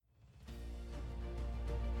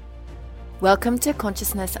Welcome to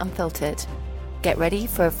Consciousness Unfiltered. Get ready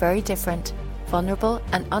for a very different, vulnerable,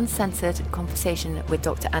 and uncensored conversation with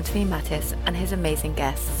Dr. Anthony Mattis and his amazing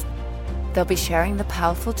guests. They'll be sharing the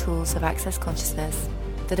powerful tools of Access Consciousness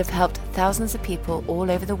that have helped thousands of people all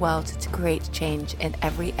over the world to create change in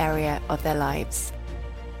every area of their lives.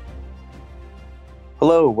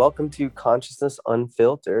 Hello, welcome to Consciousness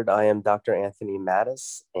Unfiltered. I am Dr. Anthony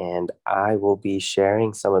Mattis, and I will be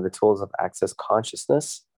sharing some of the tools of Access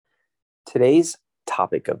Consciousness. Today's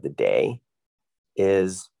topic of the day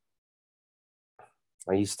is,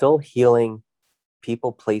 are you still healing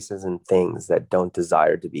people, places, and things that don't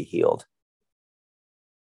desire to be healed?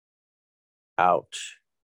 Ouch.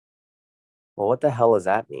 Well, what the hell does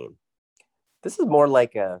that mean? This is more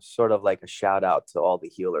like a sort of like a shout out to all the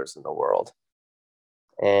healers in the world.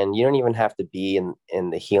 And you don't even have to be in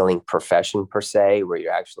the healing profession per se, where you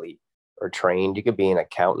actually are trained. You could be an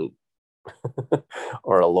accountant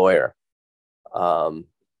or a lawyer.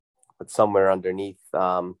 But somewhere underneath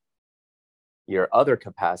your other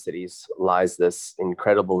capacities lies this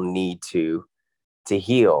incredible need to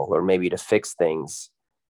heal, or maybe to fix things,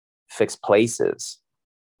 fix places,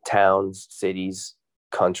 towns, cities,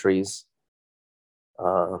 countries,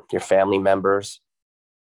 your family members.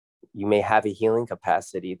 You may have a healing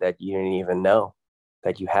capacity that you didn't even know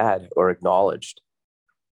that you had or acknowledged.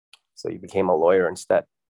 So you became a lawyer instead,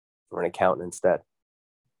 or an accountant instead.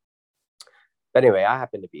 But anyway, I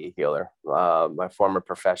happen to be a healer. My former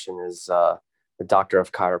profession is the doctor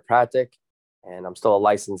of chiropractic, and I'm still a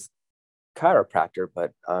licensed chiropractor,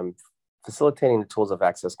 but I'm facilitating the tools of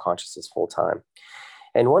Access Consciousness full time.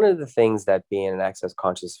 And one of the things that being an Access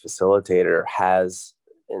Conscious facilitator has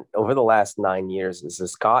over the last 9 years is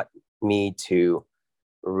this got me to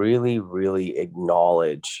really, really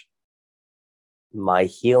acknowledge my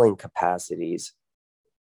healing capacities,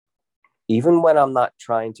 even when I'm not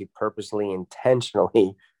trying to purposely,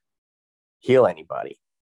 intentionally heal anybody.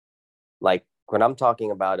 Like what I'm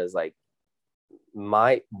talking about is like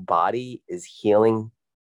my body is healing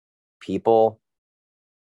people,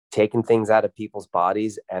 taking things out of people's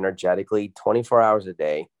bodies energetically 24 hours a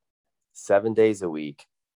day, 7 days a week,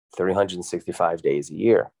 365 days a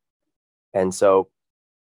year. And so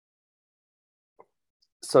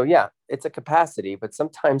yeah, it's a capacity, but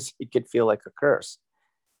sometimes it could feel like a curse.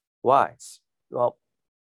 Why? Well,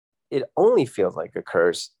 it only feels like a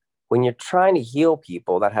curse when you're trying to heal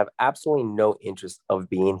people that have absolutely no interest of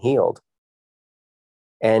being healed.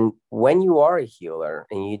 And when you are a healer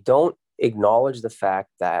and you don't acknowledge the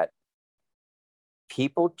fact that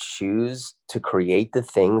people choose to create the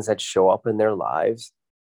things that show up in their lives,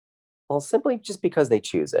 well, simply just because they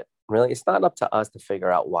choose it. Really, it's not up to us to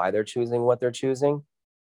figure out why they're choosing what they're choosing.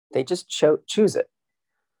 They just choose it.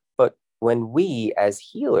 But when we as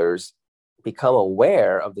healers become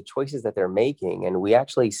aware of the choices that they're making, and we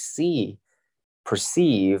actually see,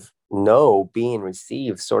 perceive, know, be, and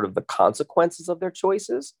receive sort of the consequences of their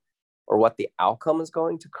choices or what the outcome is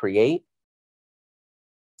going to create,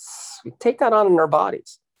 we take that on in our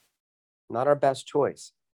bodies. Not our best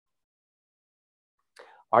choice.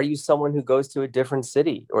 Are you someone who goes to a different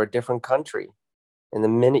city or a different country, and the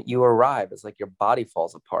minute you arrive, it's like your body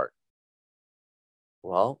falls apart?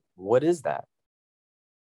 Well, what is that?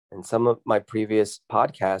 In some of my previous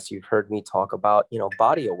podcasts, you've heard me talk about,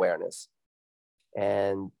 body awareness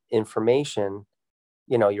and information.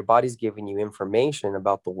 Your body's giving you information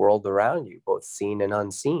about the world around you, both seen and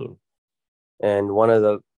unseen. And one of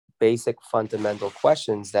the basic fundamental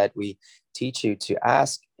questions that we teach you to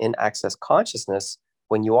ask in Access Consciousness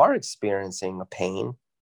when you are experiencing a pain,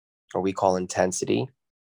 or we call intensity,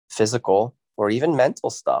 physical, or even mental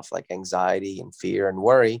stuff like anxiety and fear and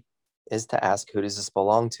worry, is to ask, who does this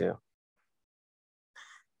belong to?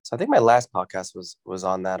 So I think my last podcast was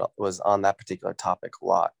on that particular topic a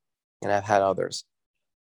lot, and I've had others.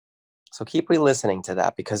 So keep re-listening to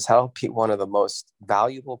that, because that'll be one of the most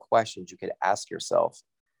valuable questions you could ask yourself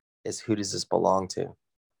is, who does this belong to?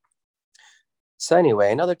 So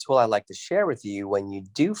anyway, another tool I like to share with you when you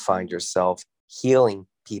do find yourself healing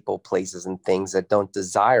people, places, and things that don't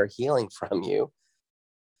desire healing from you,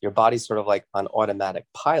 your body's sort of like on automatic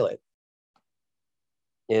pilot,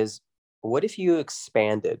 is, what if you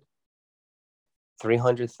expanded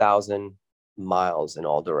 300,000 miles in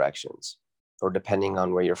all directions, or depending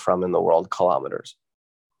on where you're from in the world, kilometers,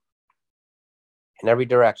 in every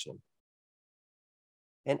direction,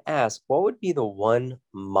 and ask, what would be the one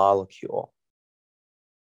molecule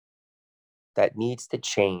that needs to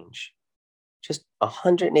change just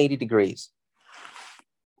 180 degrees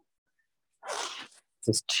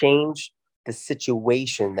to change the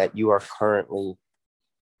situation that you are currently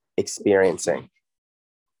experiencing?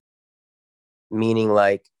 meaning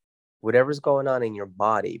like whatever's going on in your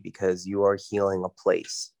body because you are healing a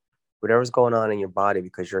place, whatever's going on in your body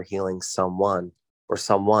because you're healing someone or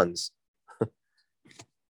someone's.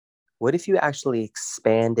 What if you actually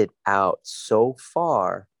expand it out so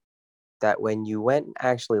far that when you went and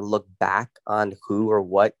actually look back on who or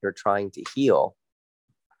what you're trying to heal,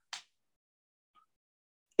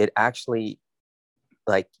 it actually,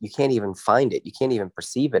 like, you can't even find it. You can't even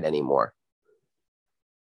perceive it anymore.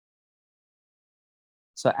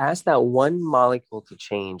 So ask that one molecule to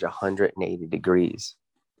change 180 degrees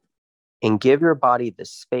and give your body the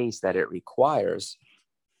space that it requires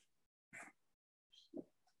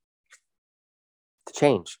to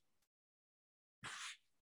change.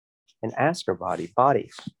 And ask your body,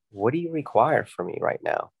 what do you require from me right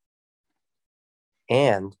now?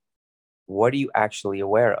 And what are you actually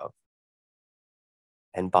aware of?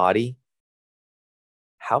 And body,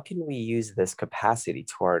 how can we use this capacity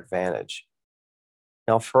to our advantage?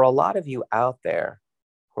 Now, for a lot of you out there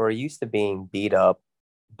who are used to being beat up,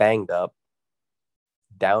 banged up,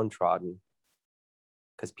 downtrodden,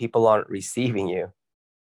 because people aren't receiving you,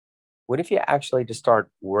 what if you actually just start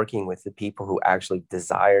working with the people who actually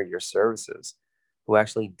desire your services, who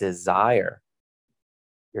actually desire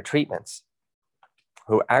your treatments,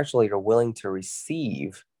 who actually are willing to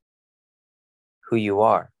receive who you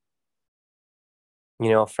are? You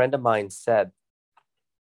know, a friend of mine said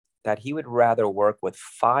that he would rather work with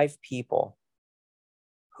 5 people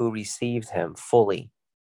who received him fully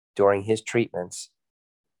during his treatments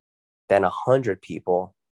than 100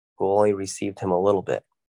 people who only received him a little bit.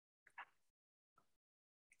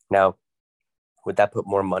 Now, would that put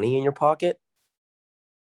more money in your pocket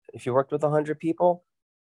if you worked with 100 people?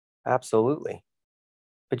 Absolutely.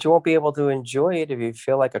 But you won't be able to enjoy it if you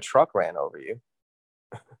feel like a truck ran over you.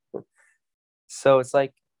 So it's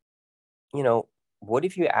like, you know, what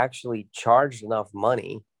if you actually charged enough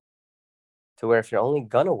money to where if you're only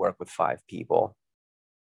going to work with 5 people,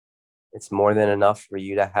 it's more than enough for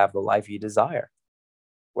you to have the life you desire,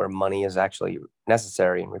 where money is actually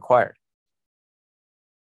necessary and required.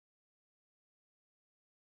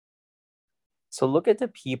 So look at the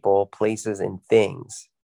people, places, and things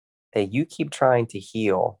that you keep trying to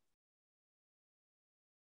heal,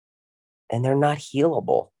 and they're not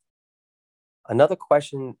healable. Another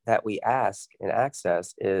question that we ask in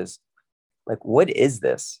Access is, like, what is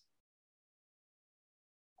this?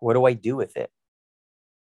 What do I do with it?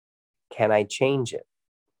 Can I change it?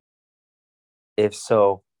 If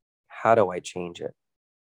so, how do I change it?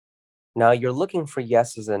 Now you're looking for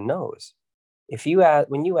yeses and nos. If you ask,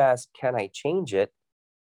 when you ask, can I change it?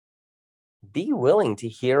 Be willing to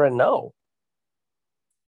hear a no.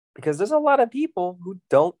 Because there's a lot of people who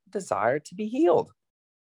don't desire to be healed.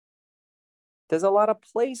 There's a lot of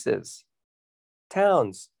places,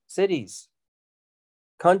 towns, cities,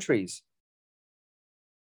 countries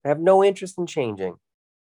that have no interest in changing,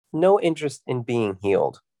 no interest in being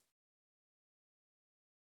healed.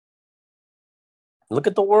 Look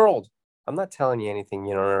at the world. I'm not telling you anything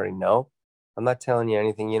you don't already know. I'm not telling you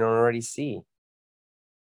anything you don't already see.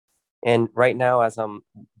 And right now, as I'm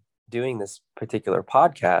doing this particular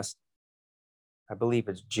podcast, I believe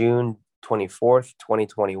it's June 24th,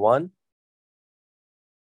 2021.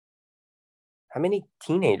 How many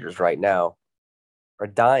teenagers right now are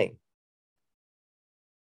dying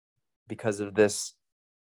because of this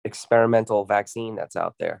experimental vaccine that's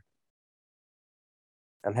out there?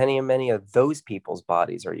 And many of those people's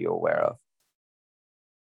bodies are you aware of?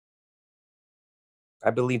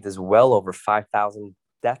 I believe there's well over 5,000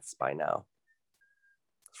 deaths by now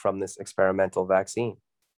from this experimental vaccine.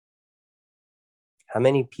 How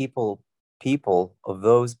many people of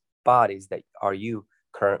those bodies that are you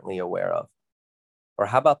currently aware of? Or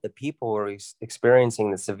how about the people who are experiencing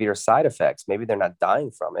the severe side effects? Maybe they're not dying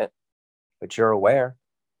from it, but you're aware.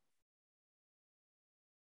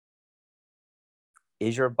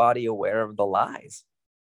 Is your body aware of the lies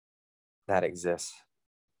that exist?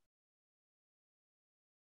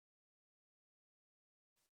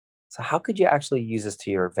 So how could you actually use this to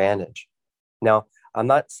your advantage? Now, I'm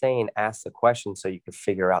not saying ask the question so you can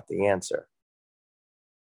figure out the answer.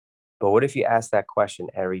 But what if you ask that question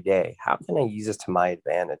every day? How can I use this to my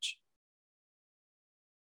advantage?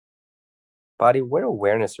 Body, what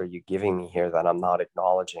awareness are you giving me here that I'm not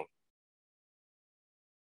acknowledging?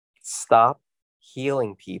 Stop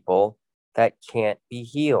healing people that can't be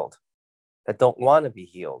healed, that don't want to be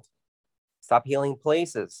healed. Stop healing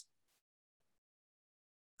places.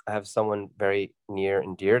 I have someone very near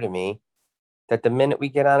and dear to me that the minute we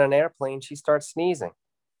get on an airplane, she starts sneezing.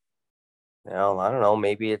 You know, I don't know,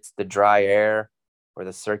 maybe it's the dry air or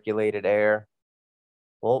the circulated air.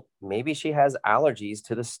 Well, maybe she has allergies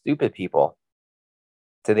to the stupid people,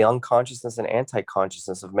 to the unconsciousness and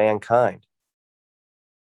anti-consciousness of mankind.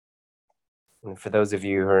 And for those of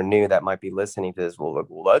you who are new that might be listening to this, well,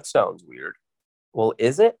 that sounds weird. Well,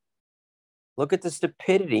 is it? Look at the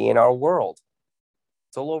stupidity in our world.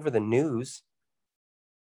 It's all over the news.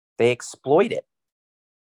 They exploit it.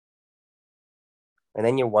 And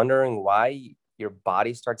then you're wondering why your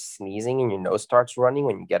body starts sneezing and your nose starts running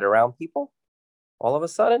when you get around people all of a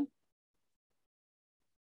sudden.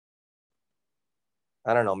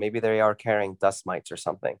 I don't know, maybe they are carrying dust mites or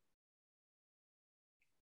something.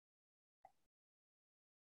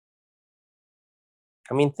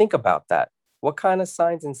 I mean, think about that. What kind of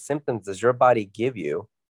signs and symptoms does your body give you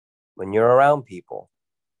when you're around people?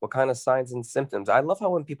 What kind of signs and symptoms? I love how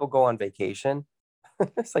when people go on vacation,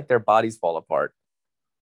 it's like their bodies fall apart.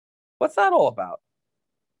 What's that all about?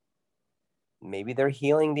 Maybe they're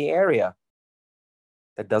healing the area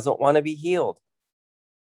that doesn't want to be healed.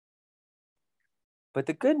 But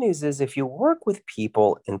the good news is if you work with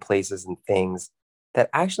people in places and things that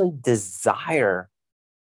actually desire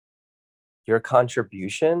your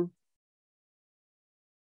contribution,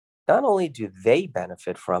 not only do they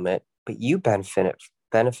benefit from it, but you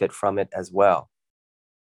benefit from it as well.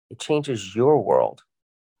 It changes your world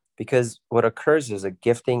because what occurs is a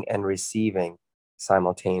gifting and receiving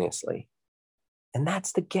simultaneously. And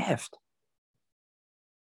that's the gift.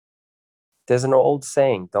 There's an old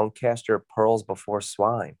saying, don't cast your pearls before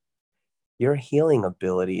swine. Your healing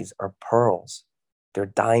abilities are pearls. They're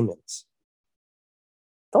diamonds.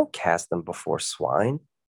 Don't cast them before swine.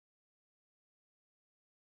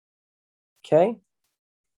 Okay?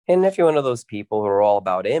 And if you're one of those people who are all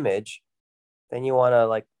about image, then you want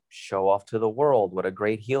to show off to the world what a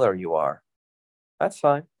great healer you are. That's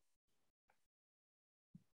fine.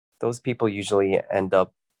 Those people usually end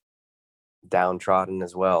up downtrodden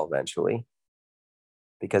as well eventually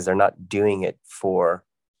because they're not doing it for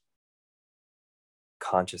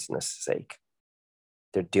consciousness' sake.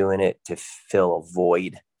 They're doing it to fill a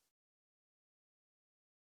void.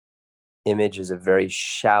 Image is a very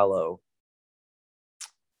shallow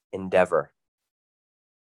endeavor.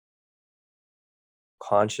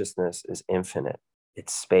 Consciousness is infinite.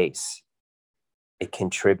 It's space. It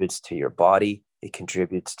contributes to your body. It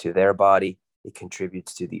contributes to their body. It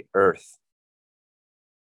contributes to the earth.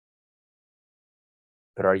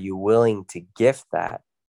 But are you willing to gift that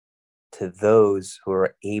to those who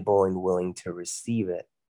are able and willing to receive it?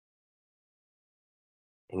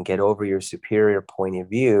 And get over your superior point of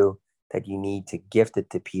view that you need to gift it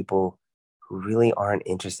to people who really aren't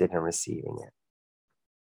interested in receiving it.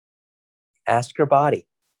 Ask your body.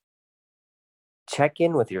 Check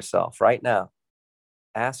in with yourself right now.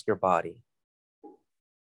 Ask your body.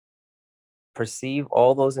 Perceive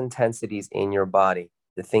all those intensities in your body,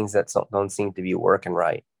 the things that don't seem to be working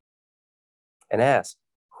right. And ask,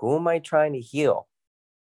 who am I trying to heal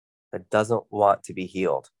that doesn't want to be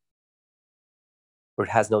healed? Or it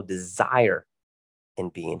has no desire in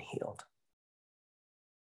being healed?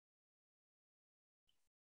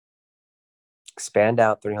 Expand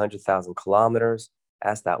out 300,000 kilometers.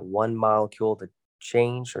 Ask that one molecule to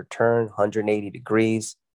change or turn 180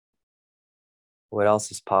 degrees. What else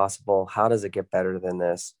is possible? How does it get better than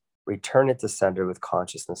this? Return it to sender with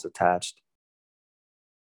consciousness attached.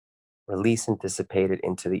 Release and dissipate it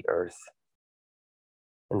into the earth.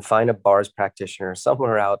 And find a bars practitioner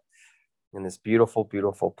somewhere out in this beautiful,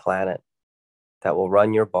 beautiful planet that will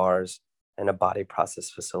run your bars and a body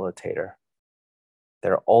process facilitator.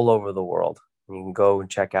 They're all over the world. And you can go and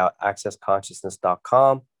check out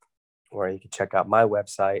accessconsciousness.com, or you can check out my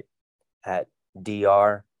website at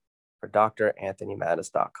dr for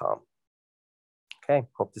DrAnthonyMattis.com. Okay,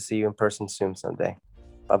 hope to see you in person soon someday.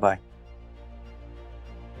 Bye-bye.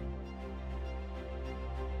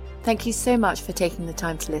 Thank you so much for taking the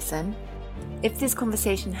time to listen. If this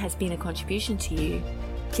conversation has been a contribution to you,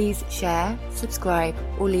 please share, subscribe,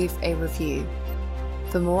 or leave a review.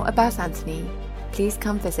 For more about Anthony, please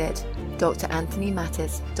come visit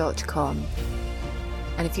DrAnthonyMattis.com.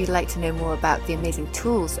 And if you'd like to know more about the amazing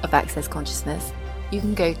tools of Access Consciousness, you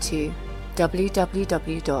can go to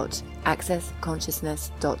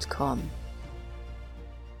www.accessconsciousness.com.